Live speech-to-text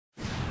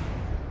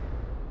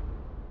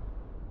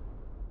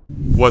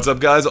What's up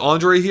guys,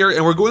 Andre here,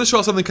 and we're going to show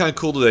off something kind of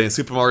cool today in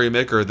Super Mario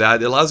Maker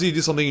that allows you to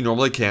do something you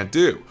normally can't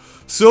do.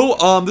 So,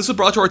 this was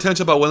brought to our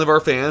attention by one of our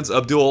fans,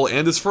 Abdul,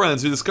 and his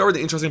friends who discovered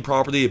an interesting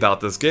property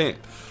about this game.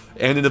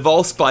 And it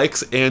involves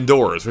spikes and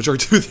doors, which are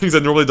two things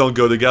that normally don't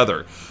go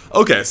together.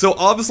 Okay, so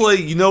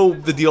obviously, you know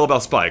the deal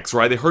about spikes,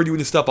 right? They hurt you when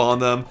you step on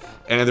them,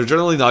 and they're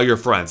generally not your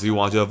friends, so you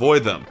want to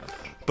avoid them.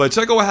 But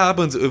check out what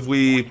happens if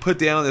we put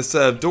down a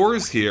set of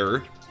doors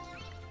here,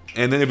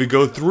 and then if we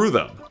go through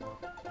them.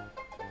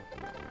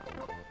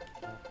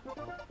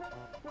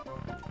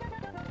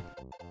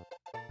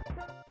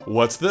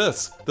 What's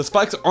this? The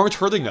spikes aren't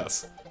hurting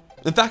us.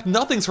 In fact,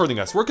 nothing's hurting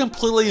us. We're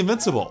completely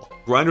invincible.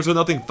 Grinders do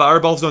nothing,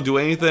 fireballs don't do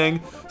anything.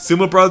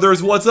 Sumo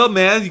Brothers, what's up,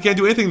 man? You can't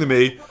do anything to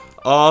me.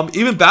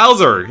 Even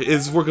Bowser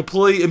we're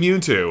completely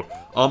immune to.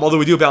 Although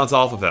we do bounce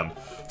off of him.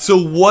 So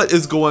what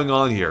is going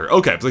on here?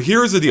 Okay, so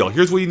here's the deal.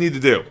 Here's what you need to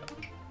do.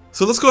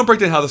 So let's go and break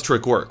down how this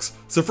trick works.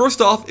 So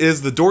first off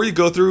is the door you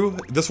go through,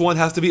 this one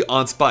has to be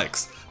on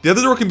spikes. The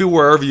other door can be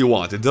wherever you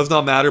want. It does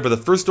not matter, but the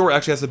first door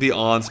actually has to be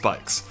on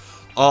spikes.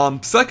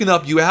 Second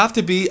up, you have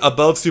to be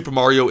above Super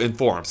Mario in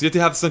form, so you have to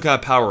have some kind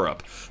of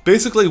power-up.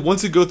 Basically,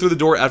 once you go through the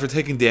door after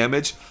taking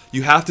damage,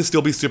 you have to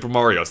still be Super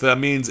Mario. So that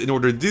means in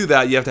order to do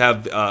that, you have to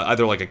have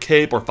either like a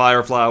cape or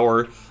fire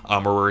flower,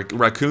 or a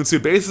raccoon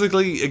suit.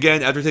 Basically,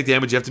 again, after you take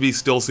damage, you have to be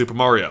still Super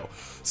Mario.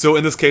 So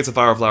in this case, a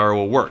fire flower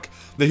will work.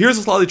 Now here's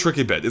a slightly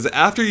tricky bit, is that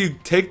after you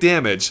take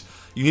damage,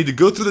 you need to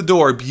go through the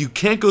door, but you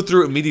can't go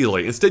through it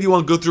immediately. Instead, you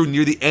want to go through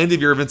near the end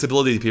of your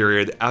invincibility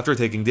period after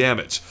taking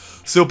damage.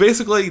 So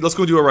basically, let's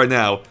go and do it right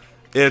now.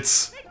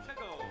 It's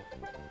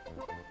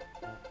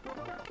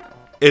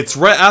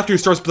right after it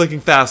starts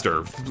blinking faster.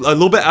 A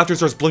little bit after it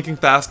starts blinking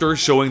faster,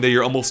 showing that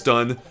you're almost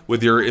done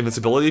with your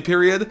invincibility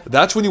period.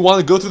 That's when you want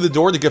to go through the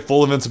door to get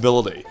full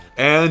invincibility.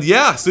 And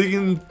yeah, so you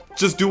can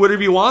just do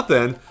whatever you want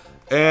then.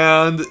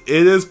 And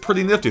it is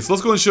pretty nifty. So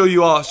let's go and show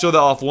that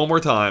off one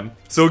more time.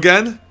 So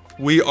again,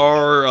 we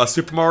are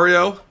Super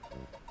Mario.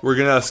 We're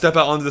gonna step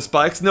out onto the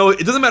spikes. No,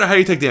 it doesn't matter how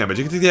you take damage.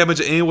 You can take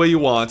damage any way you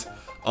want.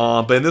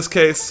 But in this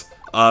case,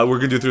 we're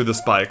gonna do through the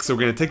spikes. So we're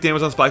gonna take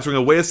damage on spikes. We're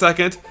gonna wait a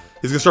second.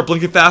 He's gonna start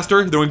blinking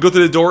faster. Then we're gonna go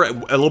through the door a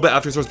little bit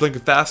after he starts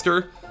blinking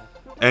faster.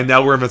 And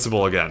now we're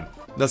invincible again.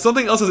 Now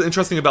something else that's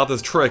interesting about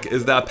this trick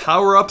is that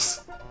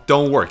power-ups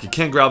don't work. You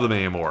can't grab them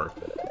anymore.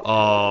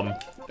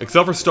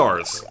 Except for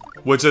stars.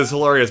 Which is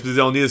hilarious because you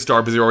don't need a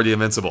star because you're already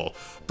invincible.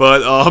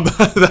 But,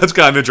 that's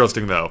kind of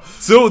interesting though.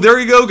 So there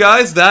you go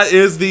guys, that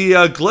is the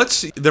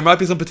glitch. There might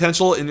be some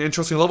potential in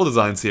interesting level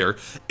designs here.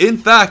 In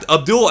fact,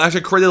 Abdul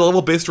actually created a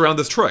level based around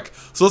this trick.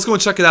 So let's go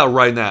and check it out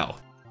right now.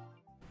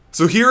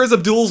 So here is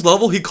Abdul's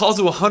level. He calls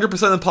it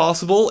 100%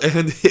 impossible,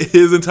 and it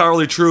is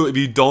entirely true if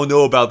you don't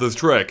know about this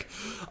trick.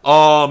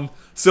 So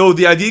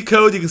the ID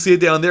code, you can see it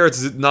down there,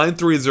 it's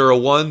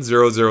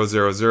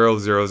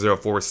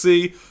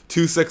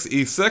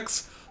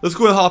 9301000004C26E6. Let's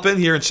go and hop in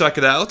here and check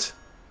it out.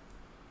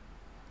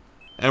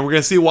 And we're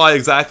going to see why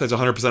exactly it's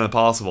 100%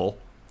 impossible.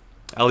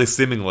 At least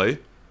seemingly.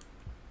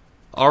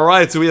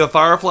 Alright, so we have a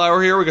fire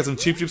flower here, we got some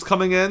Cheep Cheeps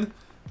coming in.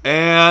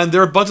 And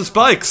there are a bunch of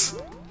spikes.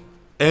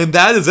 And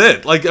that is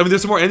it. Like, I mean,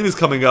 there's some more enemies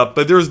coming up,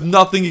 but there's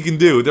nothing you can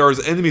do. There's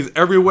enemies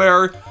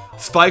everywhere,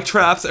 spike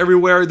traps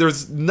everywhere,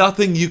 there's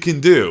nothing you can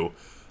do.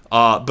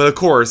 But of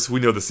course, we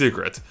know the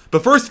secret.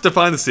 But first, to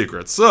find the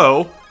secret.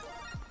 So,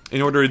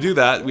 in order to do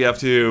that, we have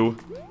to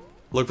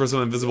look for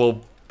some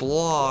invisible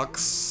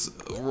blocks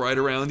right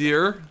around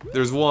here.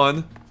 There's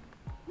one.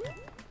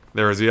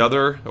 There's the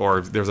other, or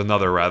there's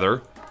another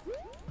rather.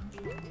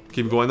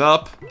 Keep going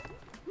up.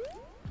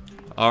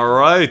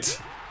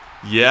 Alright.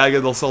 Yeah, I get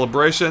a little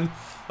celebration.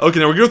 Okay,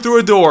 now we're going through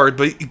a door,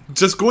 but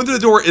just going through the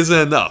door isn't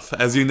enough,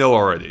 as you know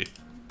already.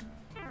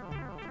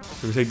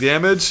 We're gonna take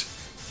damage.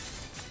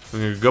 We're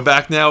gonna go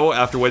back now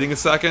after waiting a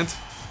second.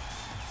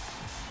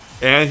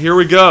 And here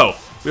we go.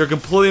 We are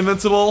completely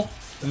invincible.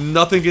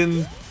 Nothing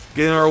can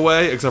get in our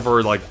way, except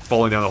for, like,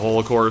 falling down the hole,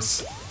 of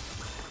course.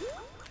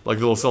 Like a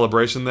little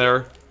celebration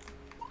there.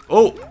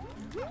 Oh!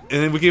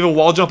 And then we can even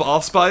wall jump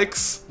off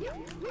spikes.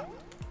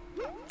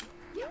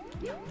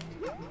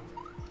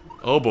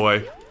 Oh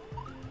boy.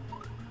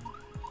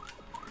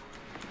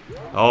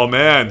 Oh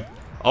man.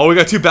 Oh, we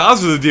got two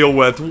Bowsers to deal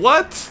with.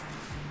 What?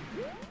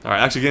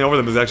 Alright, actually getting over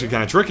them is actually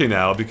kind of tricky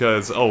now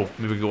because, oh,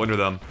 maybe we can go under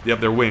them. Yep,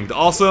 they're winged.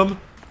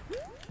 Awesome.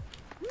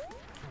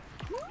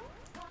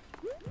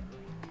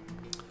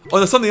 Oh,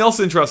 now something else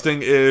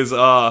interesting is,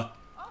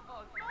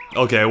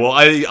 okay, well,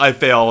 I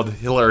failed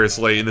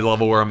hilariously in the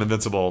level where I'm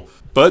invincible.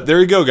 But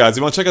there you go, guys. If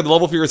you want to check out the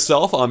level for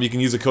yourself, you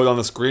can use the code on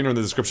the screen or in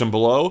the description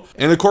below.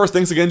 And of course,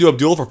 thanks again to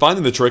Abdul for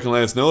finding the trick and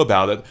letting us know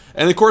about it.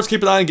 And of course,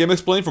 keep an eye on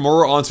GameXplain for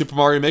more on Super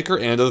Mario Maker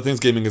and other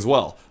things gaming as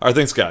well. Alright,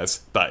 thanks guys.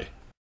 Bye.